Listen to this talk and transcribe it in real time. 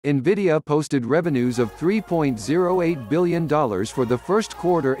NVIDIA posted revenues of $3.08 billion for the first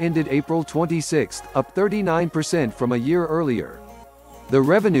quarter ended April 26, up 39% from a year earlier. The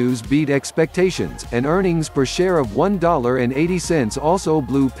revenues beat expectations, and earnings per share of $1.80 also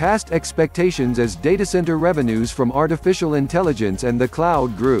blew past expectations as data center revenues from artificial intelligence and the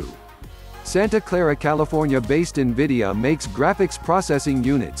cloud grew. Santa Clara, California-based NVIDIA makes graphics processing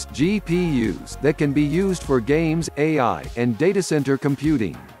units (GPUs) that can be used for games, AI, and data center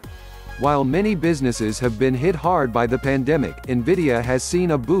computing. While many businesses have been hit hard by the pandemic, NVIDIA has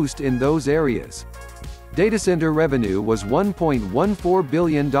seen a boost in those areas. Data center revenue was $1.14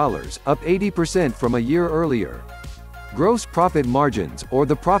 billion, up 80% from a year earlier. Gross profit margins, or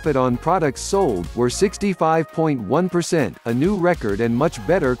the profit on products sold, were 65.1%, a new record and much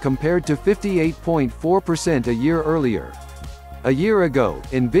better compared to 58.4% a year earlier. A year ago,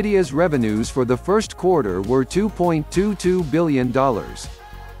 NVIDIA's revenues for the first quarter were $2.22 billion.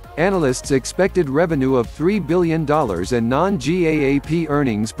 Analysts expected revenue of $3 billion and non-GAAP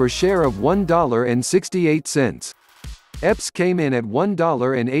earnings per share of $1.68. EPS came in at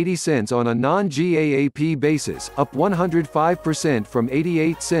 $1.80 on a non-GAAP basis, up 105% from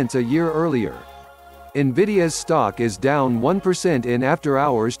 88 cents a year earlier. NVIDIA's stock is down 1% in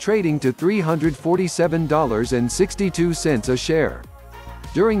after-hours trading to $347.62 a share.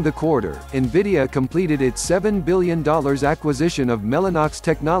 During the quarter, NVIDIA completed its $7 billion acquisition of Mellanox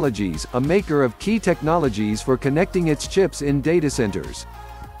Technologies, a maker of key technologies for connecting its chips in data centers.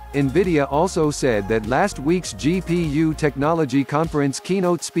 NVIDIA also said that last week's GPU Technology Conference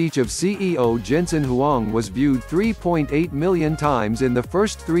keynote speech of CEO Jensen Huang was viewed 3.8 million times in the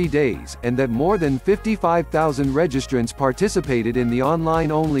first 3 days, and that more than 55,000 registrants participated in the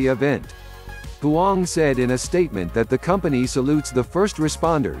online-only event. Huang said in a statement that the company salutes the first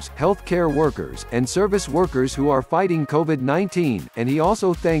responders, healthcare workers, and service workers who are fighting COVID-19, and he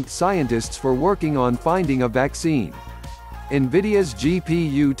also thanked scientists for working on finding a vaccine. NVIDIA's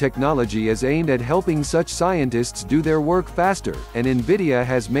GPU technology is aimed at helping such scientists do their work faster, and NVIDIA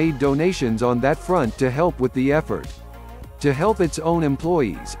has made donations on that front to help with the effort. To help its own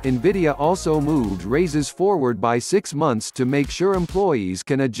employees, NVIDIA also moved raises forward by 6 months to make sure employees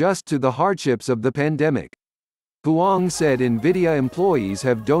can adjust to the hardships of the pandemic. Huang said NVIDIA employees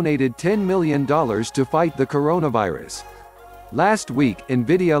have donated $10 million to fight the coronavirus. Last week,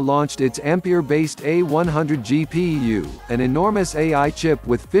 NVIDIA launched its Ampere-based A100 GPU, an enormous AI chip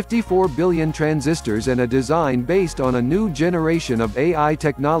with 54 billion transistors and a design based on a new generation of AI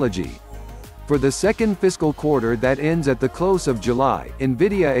technology. For the second fiscal quarter that ends at the close of July,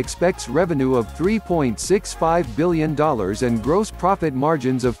 NVIDIA expects revenue of $3.65 billion and gross profit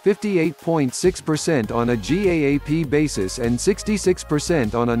margins of 58.6% on a GAAP basis and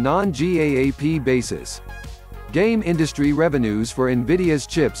 66% on a non-GAAP basis. Game industry revenues for NVIDIA's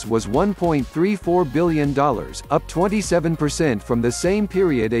chips was $1.34 billion, up 27% from the same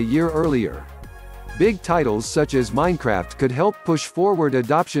period a year earlier. Big titles such as Minecraft could help push forward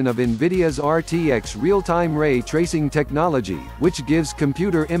adoption of NVIDIA's RTX real-time ray tracing technology, which gives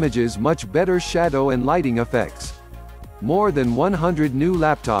computer images much better shadow and lighting effects. More than 100 new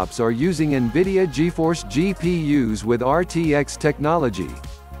laptops are using NVIDIA GeForce GPUs with RTX technology.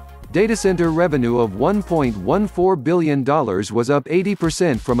 Data center revenue of $1.14 billion was up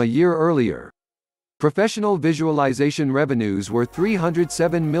 80% from a year earlier. Professional visualization revenues were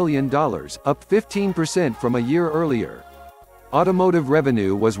 $307 million, up 15% from a year earlier. Automotive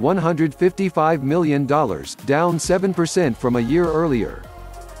revenue was $155 million, down 7% from a year earlier.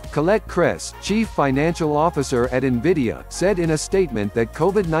 Colette Kress, chief financial officer at NVIDIA, said in a statement that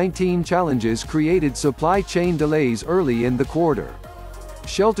COVID-19 challenges created supply chain delays early in the quarter.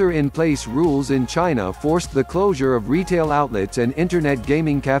 Shelter-in-place rules in China forced the closure of retail outlets and internet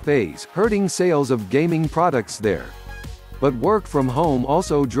gaming cafes, hurting sales of gaming products there. But work from home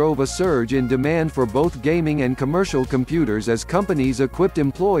also drove a surge in demand for both gaming and commercial computers as companies equipped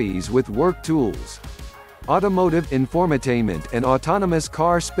employees with work tools. Automotive, infotainment, and autonomous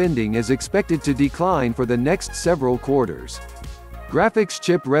car spending is expected to decline for the next several quarters. Graphics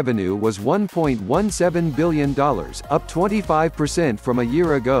chip revenue was $1.17 billion, up 25% from a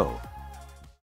year ago.